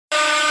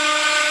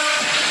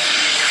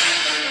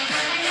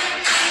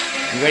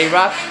You ready,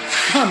 Rob?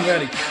 I'm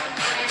ready.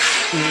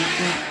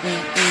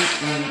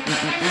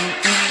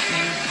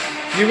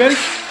 You ready?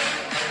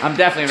 I'm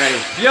definitely ready.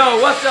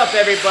 Yo, what's up,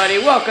 everybody?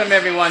 Welcome,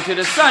 everyone, to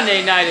the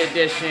Sunday night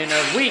edition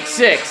of Week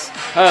 6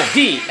 of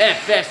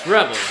DFS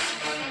Rebels.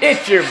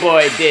 It's your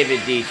boy,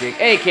 David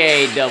Dietrich,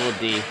 a.k.a. Double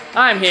D.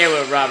 I'm here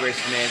with Robert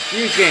Smith.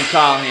 You can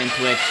call him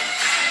Twitch.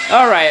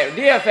 Alright,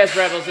 DFS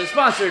Rebels is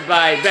sponsored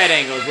by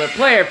BetAngles, with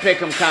player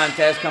pick'em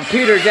contests,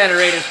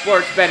 computer-generated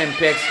sports betting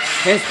picks,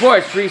 and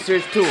sports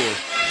research tools.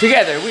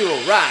 Together, we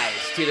will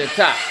rise to the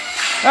top.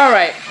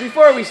 Alright,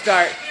 before we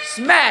start,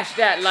 smash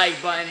that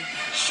like button.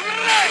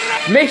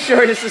 Make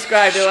sure to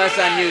subscribe to us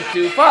on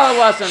YouTube, follow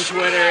us on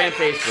Twitter and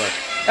Facebook.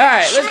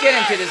 Alright, let's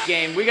get into this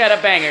game. We got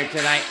a banger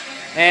tonight.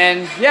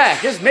 And yeah,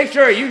 just make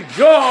sure you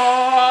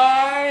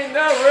join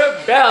the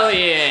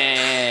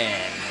rebellion.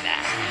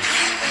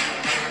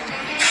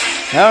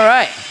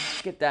 Alright,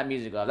 get that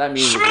music off. That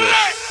music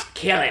is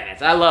killing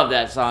it. I love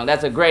that song.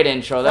 That's a great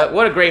intro.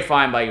 What a great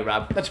find by you,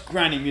 Rob. That's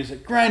grinding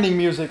music. Grinding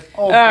music.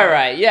 Oh,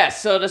 Alright, yes.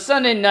 So the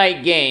Sunday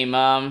night game.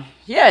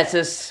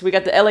 We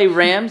got the LA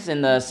Rams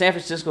and the San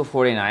Francisco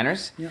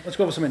 49ers. Yeah, let's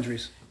go over some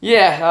injuries.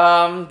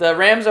 Yeah, the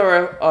Rams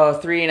are a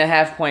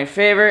 3.5 point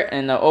favorite,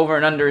 and the over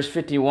and under is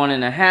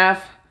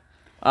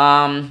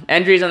 51.5.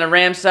 Injuries on the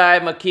Rams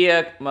side,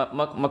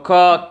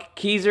 McCall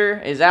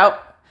Keizer is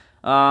out.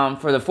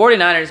 For the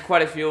 49ers,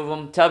 quite a few of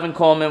them. Telvin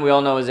Coleman, we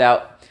all know, is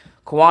out.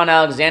 Kwan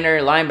Alexander,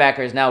 linebacker,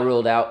 is now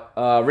ruled out.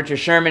 Richard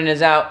Sherman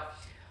is out.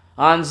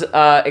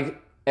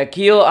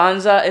 Akil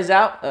Anza is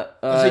out.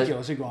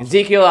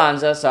 Ezekiel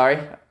Anza, sorry.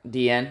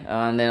 DN.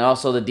 And then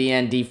also the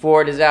DN, D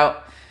Ford, is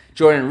out.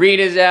 Jordan Reed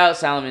is out.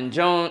 Solomon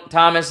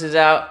Thomas is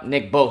out.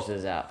 Nick Bosa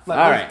is out. All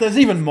right. There's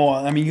even more.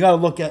 I mean, you got to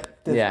look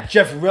at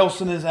Jeff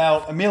Wilson is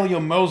out. Emilio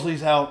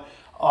Mosley's out.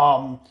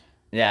 The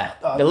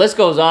list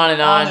goes on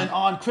and on. On and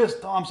on. Chris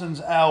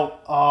Thompson's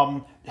out.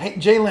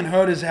 Jalen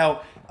Hurd is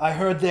out. I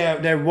heard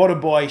their water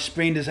boy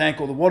sprained his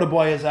ankle. The water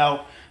boy is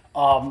out.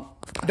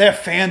 Their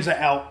fans are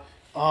out.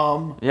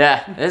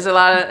 There's a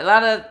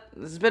lot of.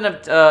 It's been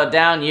a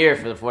down year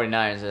for the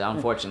 49ers,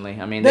 unfortunately.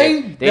 I mean,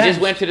 they just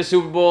went to the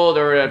Super Bowl.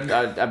 They were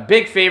a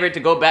big favorite to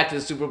go back to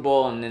the Super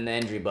Bowl, and then the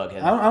injury bug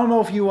hit. I don't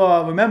know if you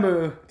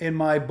remember in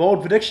my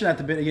bold prediction at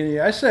the beginning of the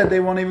year, I said they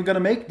weren't even going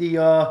to make the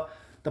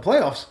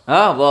playoffs.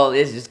 Oh, well,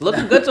 it's just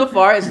looking good so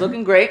far. It's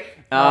looking great.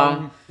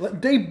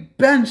 They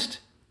benched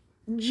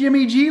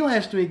Jimmy G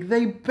last week.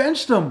 They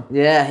benched him.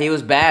 Yeah, he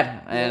was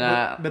bad,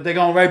 and but they're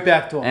going right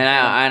back to him.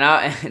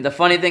 And the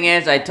funny thing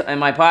is, in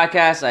my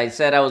podcast, I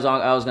said I was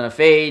going to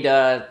fade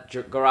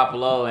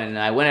Garoppolo, and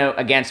I went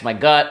against my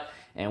gut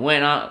and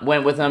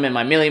went with him in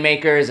my Millie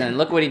Makers, and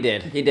look what he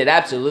did. He did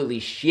absolutely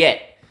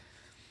shit.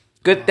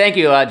 Good, thank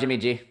you, Jimmy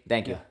G.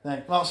 Thank you.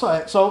 Well,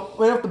 sorry. So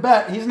right off the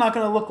bat, he's not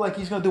going to look like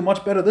he's going to do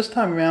much better this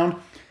time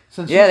around.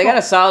 They got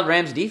a solid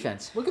Rams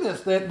defense. Look at this.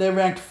 They're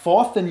ranked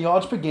 4th in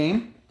yards per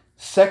game.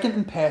 2nd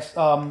in pass,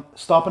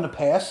 stopping the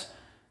pass,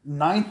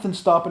 9th in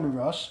stopping the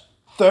rush,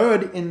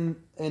 3rd in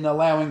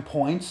allowing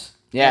points.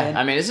 Yeah,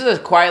 I mean, this is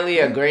quietly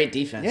a great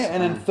defense. Yeah,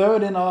 and then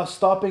 3rd in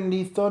stopping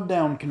the third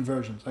down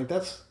conversions. Like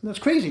that's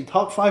crazy.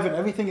 Top 5 in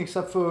everything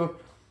except for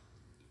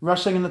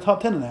rushing in the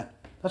top 10 in that.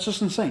 That's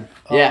just insane.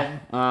 I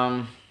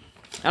don't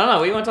know. What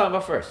do you want to talk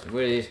about first?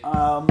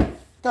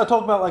 Gotta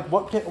talk about like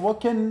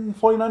what can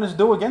 49ers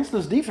do against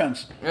this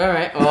defense. All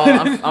right.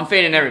 Well, I'm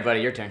fading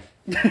everybody. Your turn.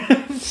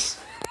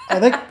 I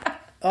think,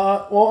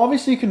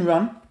 obviously you can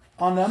run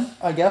on them,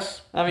 I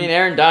guess. I mean,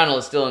 Aaron Donald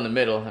is still in the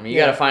middle. I mean, you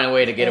got to find a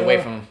way to get away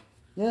from him.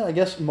 Yeah, I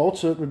guess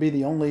Mostert would be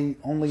the only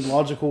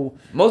logical.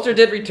 Mostert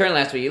did return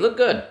last week. He looked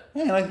good.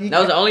 Yeah, that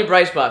was the only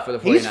bright spot for the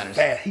 49ers. He's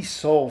fast. He's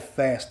so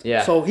fast.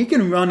 Yeah. So he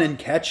can run and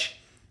catch.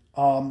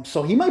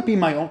 So he might be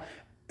my own.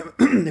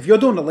 If you're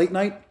doing the late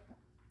night,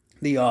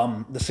 the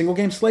single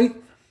game slate,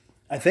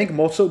 I think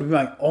Mostert would be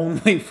my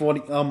only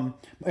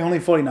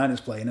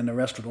 49ers play, and then the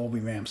rest would all be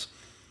Rams.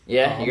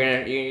 Yeah, you're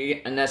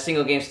in that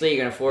single game slate.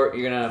 You're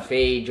gonna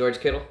fade George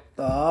Kittle.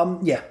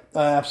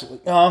 Absolutely.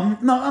 No,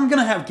 I'm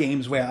gonna have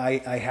games where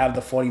I have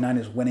the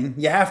 49ers winning.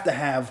 You have to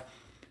have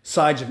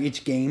sides of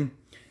each game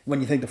when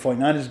you think the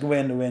 49ers go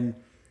in to win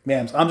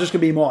Rams. I'm just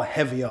gonna be more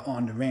heavier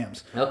on the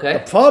Rams. Okay. The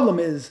problem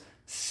is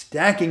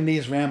stacking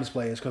these Rams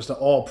players because they're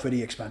all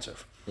pretty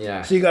expensive.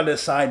 Yeah. So you got to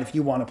decide if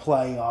you want to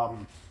play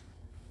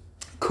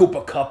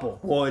Cooper Kupp or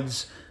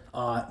Woods.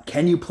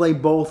 Can you play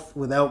both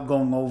without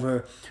going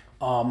over?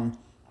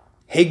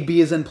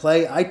 Higbee is in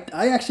play.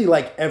 I actually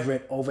like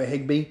Everett over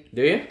Higbee.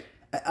 Do you?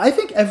 I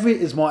think Everett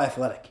is more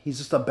athletic. He's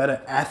just a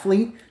better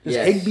athlete.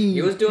 Yes. Higbee,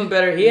 he was doing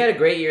better. He had a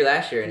great year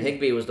last year, and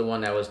Higbee was the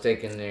one that was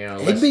taking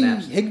less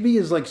snaps. Higbee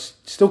is like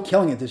still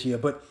killing it this year.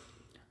 But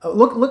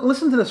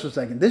listen to this for a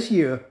second. This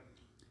year,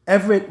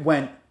 Everett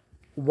went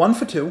 1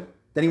 for 2.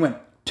 Then he went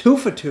 2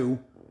 for 2,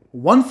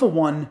 1 for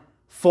 1,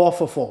 4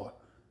 for 4.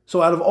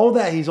 So out of all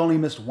that, he's only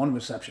missed 1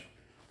 reception.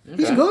 Okay.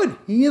 He's good.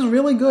 He is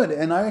really good,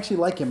 and I actually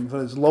like him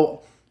for his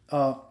low,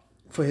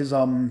 his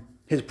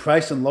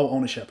price and low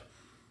ownership.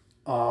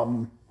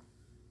 I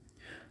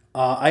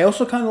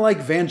also kind of like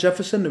Van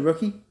Jefferson, the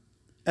rookie.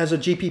 as a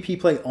GPP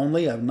play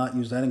only. I've not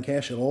used that in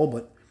cash at all,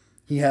 but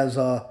he has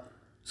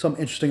some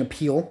interesting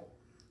appeal.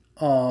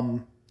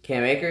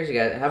 Cam Akers,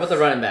 how about the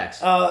running backs?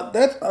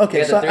 That's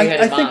okay. So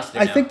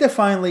I think they're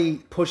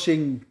finally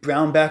pushing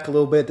Brown back a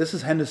little bit. This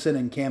is Henderson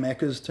and Cam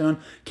Akers' turn.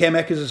 Cam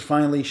Akers is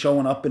finally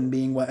showing up and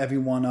being what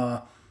everyone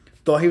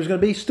thought he was going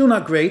to be. Still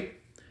not great.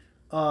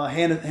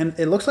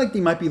 It looks like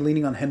they might be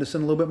leaning on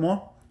Henderson a little bit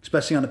more,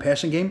 especially on the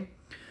passing game.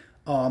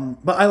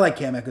 But I like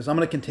Cam Akers. I'm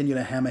going to continue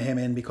to hammer him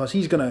in because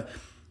he's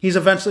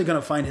eventually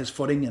going to find his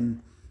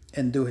footing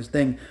and do his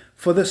thing.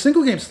 For the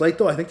single game slate,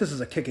 though, I think this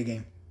is a kicker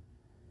game.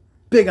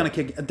 Big on a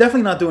kick.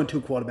 Definitely not doing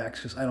 2 quarterbacks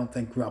because I don't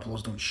think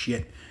Garoppolo's doing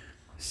shit.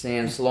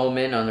 Sam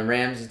Sloman on the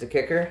Rams is the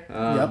kicker.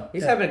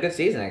 He's having a good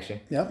season,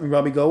 actually. Yep, and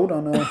Robbie Gould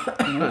on.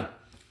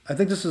 I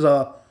think this is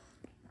the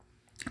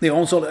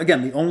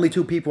only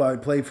 2 people I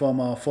would play from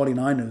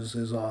 49ers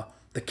is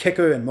the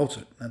kicker and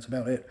Mostert. That's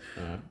about it.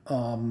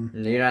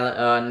 You're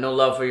not no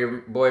love for your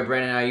boy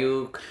Brandon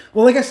Ayuk.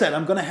 Well, like I said,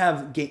 I'm gonna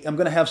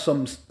have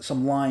some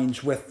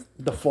lines with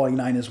the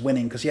 49ers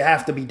winning because you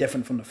have to be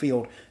different from the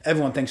field.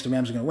 Everyone thinks the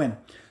Rams are gonna win.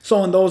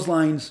 So in those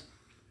lines,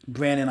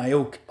 Brandon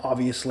Ayuk,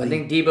 obviously. I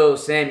think Deebo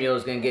Samuel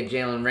is going to get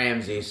Jalen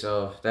Ramsey,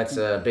 so that's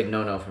a big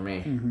no-no for me.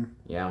 Mm-hmm.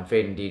 Yeah, I'm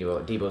fading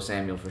Deebo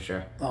Samuel for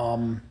sure.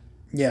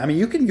 Yeah, I mean,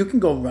 you can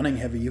go running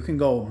heavy. You can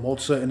go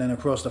Mostert and then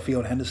across the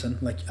field Henderson.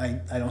 Like,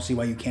 I don't see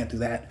why you can't do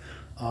that.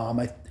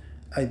 I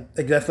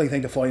definitely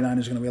think the 49ers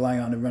are going to rely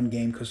on the run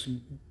game because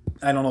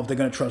I don't know if they're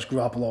going to trust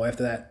Garoppolo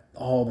after that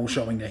horrible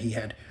showing that he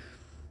had.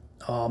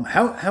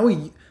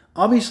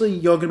 Obviously,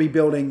 you're going to be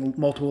building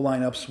multiple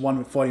lineups, one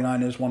with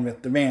 49ers, one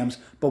with the Rams,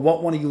 but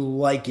what one are you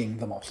liking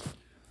the most?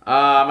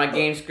 My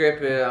game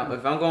script,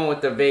 if I'm going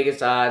with the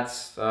Vegas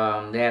odds,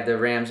 they have the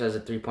Rams as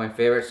a 3-point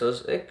favorite, so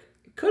it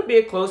could be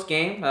a close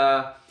game.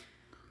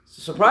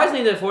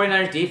 Surprisingly, the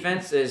 49ers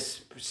defense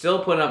is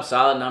still putting up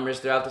solid numbers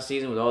throughout the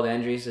season with all the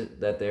injuries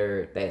that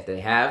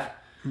they have.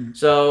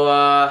 So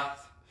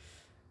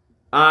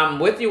I'm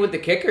with you with the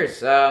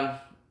kickers.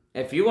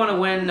 If you want to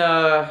win,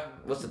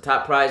 what's the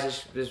top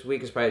prize this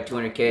week? Is probably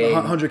 $200K.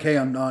 $100K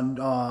on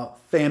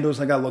FanDuel.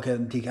 I gotta look at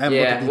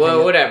DK.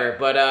 Whatever.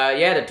 But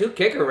the 2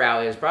 kicker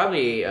rally is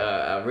probably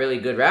a really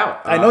good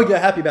route. I know you're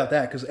happy about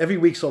that because every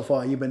week so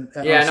far you've been.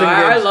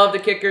 I love the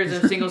kickers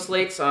in single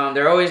slates.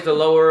 They're always the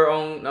lower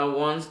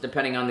ones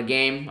depending on the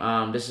game.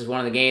 This is one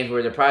of the games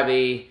where they're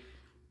probably.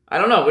 I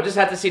don't know. We'll just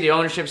have to see the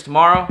ownerships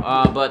tomorrow.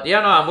 But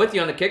I'm with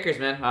you on the kickers,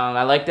 man.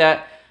 I like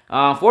that.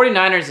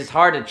 49ers is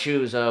hard to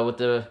choose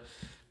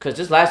because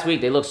just last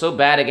week they looked so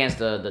bad against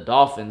the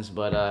Dolphins,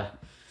 but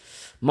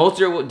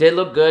Mostert did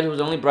look good. He was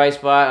the only bright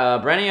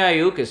spot. Brandon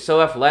Ayuk is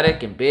so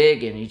athletic and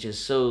big, and he's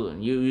just so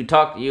you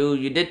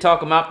did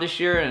talk him out this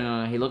year,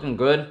 and he looking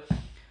good.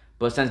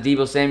 But since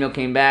Deebo Samuel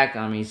came back,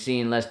 he's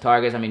seeing less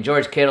targets.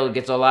 George Kittle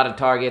gets a lot of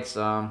targets.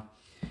 Gotta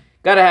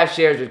have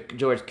shares with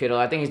George Kittle.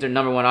 I think he's their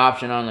number 1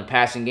 option on the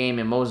passing game,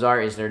 and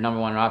Mostert is their number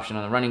 1 option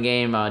on the running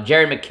game.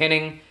 Jared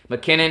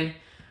McKinnon.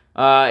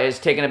 Is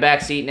taking a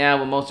back seat now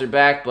with Mostert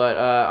back, but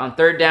on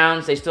third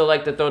downs, they still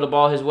like to throw the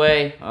ball his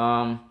way.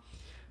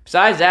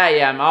 Besides that,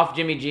 I'm off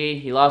Jimmy G.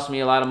 He lost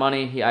me a lot of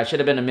money. I should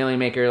have been a million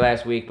maker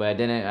last week, but I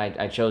didn't.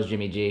 I chose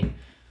Jimmy G.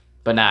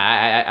 But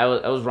I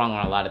was wrong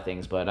on a lot of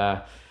things. But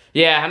I'm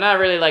not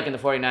really liking the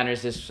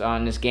 49ers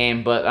on this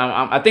game. But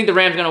I think the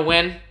Rams are going to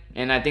win,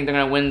 and I think they're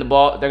going to win the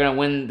ball. They're going to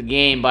win the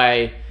game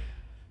by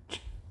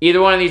either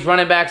one of these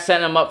running backs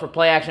setting them up for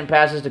play action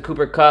passes to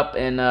Cooper Kupp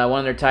and one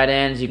of their tight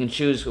ends. You can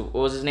choose, what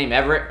was his name?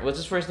 Everett? What's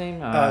his first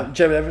name?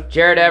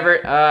 Jared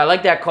Everett. I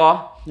like that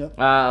call. Yep.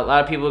 A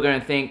lot of people are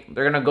going to think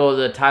they're going to go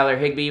the Tyler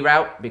Higbee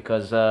route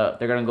because they're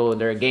going to go with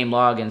their game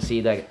log and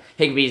see that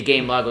Higbee's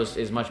game log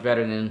is much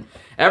better than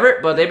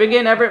Everett. But they've been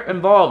getting Everett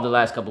involved the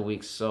last couple of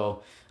weeks,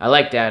 so I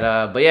like that.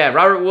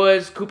 Robert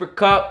Woods, Cooper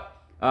Kupp.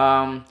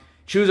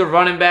 Choose a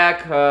running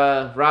back.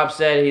 Rob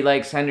said he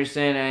likes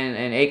Henderson,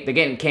 and they're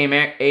getting Cam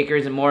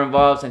Akers and more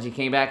involved since he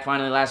came back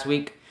finally last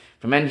week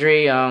from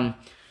injury. I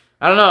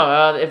don't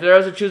know. If there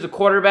was to choose a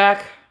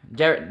quarterback,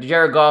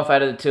 Jared Goff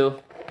out of the 2.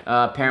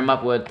 Pair him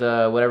up with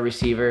whatever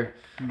receiver.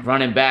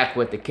 Running back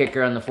with the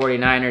kicker on the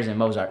 49ers and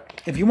Mostert.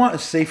 If you want a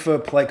safer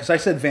play, because I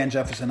said Van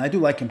Jefferson, I do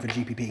like him for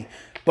GPP.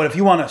 But if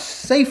you want a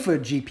safer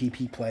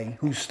GPP play,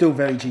 who's still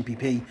very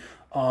GPP,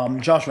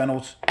 Josh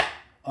Reynolds,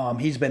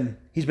 he's been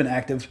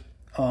active.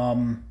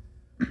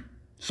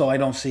 So I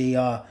don't see.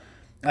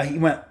 He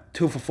went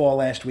 2 for 4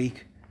 last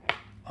week.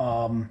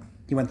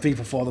 He went 3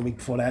 for 4 the week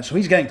before that. So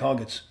he's getting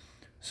targets.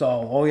 So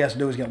all he has to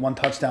do is get 1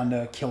 touchdown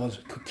to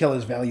kill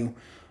his value.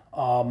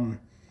 I don't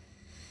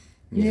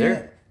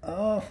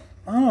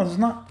know. There's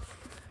not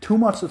too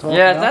much to talk about.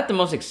 Yeah, it's not the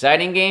most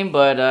exciting game,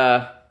 but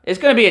it's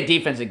going to be a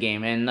defensive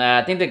game, and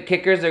I think the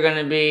kickers are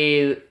going to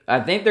be.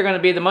 I think they're going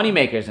to be the money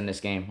makers in this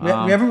game. We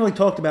haven't really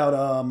talked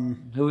about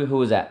who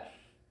was that.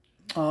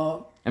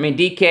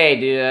 DK,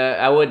 dude,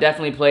 I would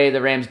definitely play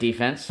the Rams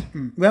defense.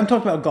 We haven't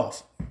talked about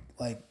golf.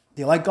 Do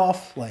you like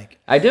golf?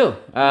 I do.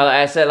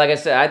 I said,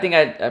 I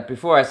think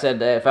before I said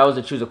that if I was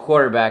to choose a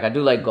quarterback, I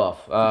do like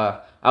golf.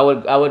 I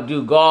would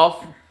do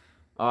golf.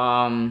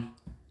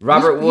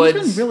 Robert Woods.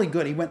 He's been really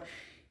good.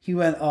 He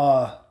went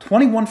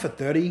 21 for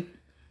 30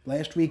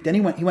 last week. Then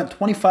he went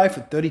 25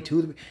 for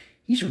 32.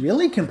 He's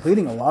really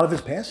completing a lot of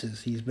his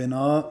passes. He's been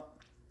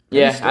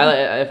if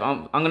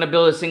I'm gonna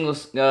build a single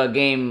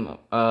game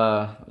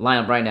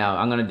lineup right now.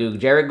 I'm gonna do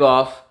Jared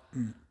Goff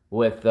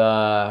with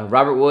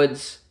Robert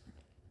Woods,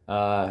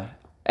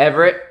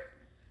 Everett,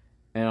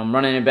 and I'm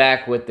running it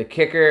back with the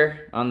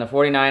kicker on the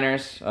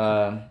 49ers,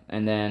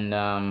 and then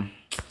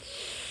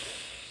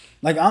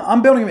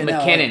I'm building it now.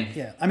 McKinnon.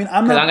 Yeah, I mean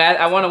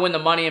I want to win the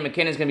money, and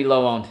McKinnon's gonna be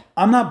low owned.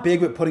 I'm not big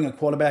with putting a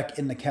quarterback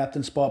in the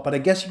captain spot, but I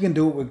guess you can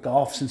do it with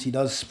Goff since he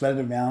does spread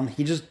it around.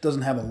 He just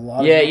doesn't have a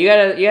lot. Yeah, you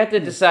have to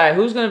decide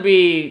who's gonna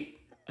be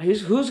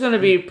who's gonna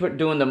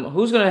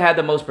have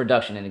the most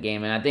production in the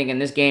game, and I think in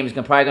this game it's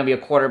probably gonna be a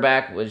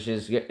quarterback, which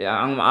is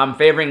I'm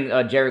favoring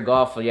Jared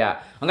Goff. So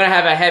yeah, I'm gonna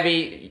have a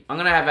heavy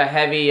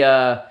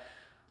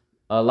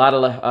a lot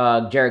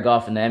of Jared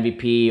Goff in the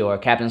MVP or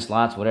captain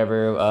slots,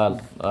 whatever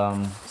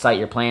site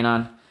you're playing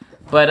on.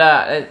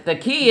 But the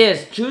key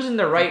is choosing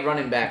the right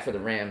running back for the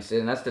Rams,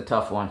 and that's the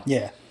tough one.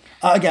 Yeah.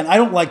 Again, I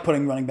don't like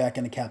putting running back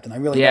in the captain. I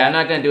really don't. I'm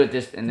not going to do it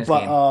in this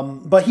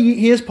game. But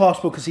he is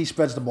possible because he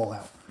spreads the ball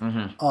out.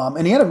 Mm-hmm.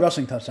 And he had a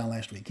rushing touchdown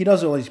last week. He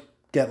does always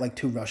get like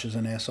 2 rushes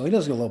in there, so he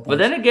does get a little points. But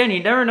then again,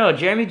 you never know.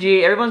 Jeremy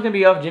G, everyone's going to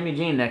be off Jimmy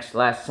G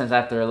since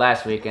after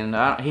last week,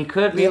 and he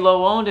could be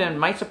low owned and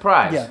might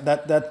surprise. Yeah,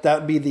 that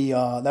would be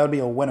that would be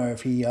a winner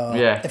if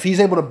if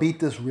he's able to beat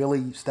this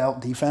really stout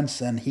defense,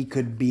 then he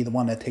could be the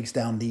one that takes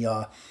down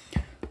the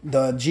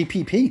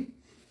GPP.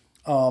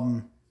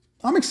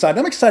 I'm excited.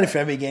 I'm excited for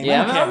every game.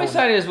 Yeah, I'm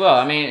excited as well.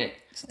 I mean,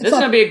 this is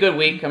going to be a good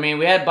week. I mean,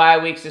 we had bye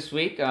weeks this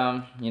week,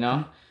 but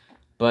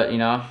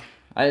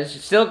it's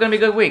still going to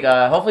be a good week.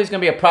 Hopefully, it's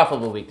going to be a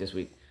profitable week this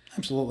week.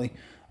 Absolutely.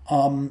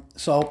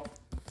 So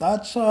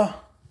that's.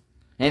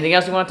 Anything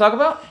else you want to talk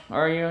about,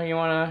 or you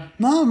want to?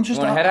 No, I'm just.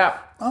 Want to head out?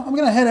 I'm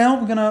gonna head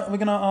out. We're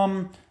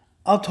gonna.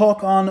 I'll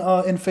talk on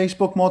in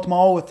Facebook more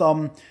tomorrow with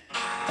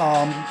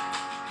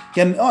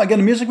getting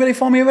the music ready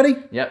for me already.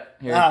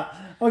 Yep. Here.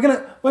 We're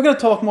gonna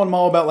talk more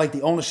tomorrow about like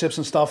the ownerships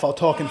and stuff. I'll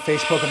talk in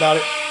Facebook about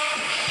it.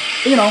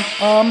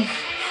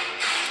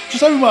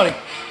 Just everybody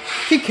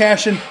keep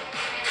cashing.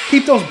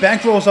 Keep those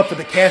bankrolls up for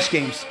the cash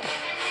games.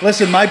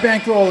 Listen, my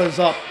bankroll is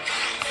up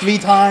 3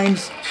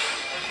 times.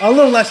 A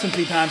little less than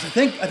 3 times. I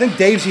think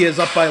Dave's here is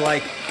up by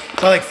like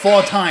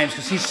 4 times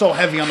because he's so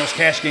heavy on those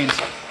cash games.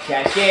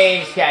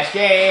 Cash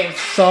games.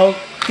 So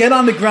get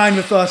on the grind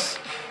with us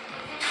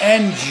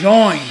and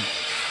join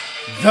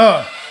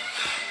the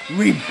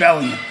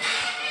rebellion.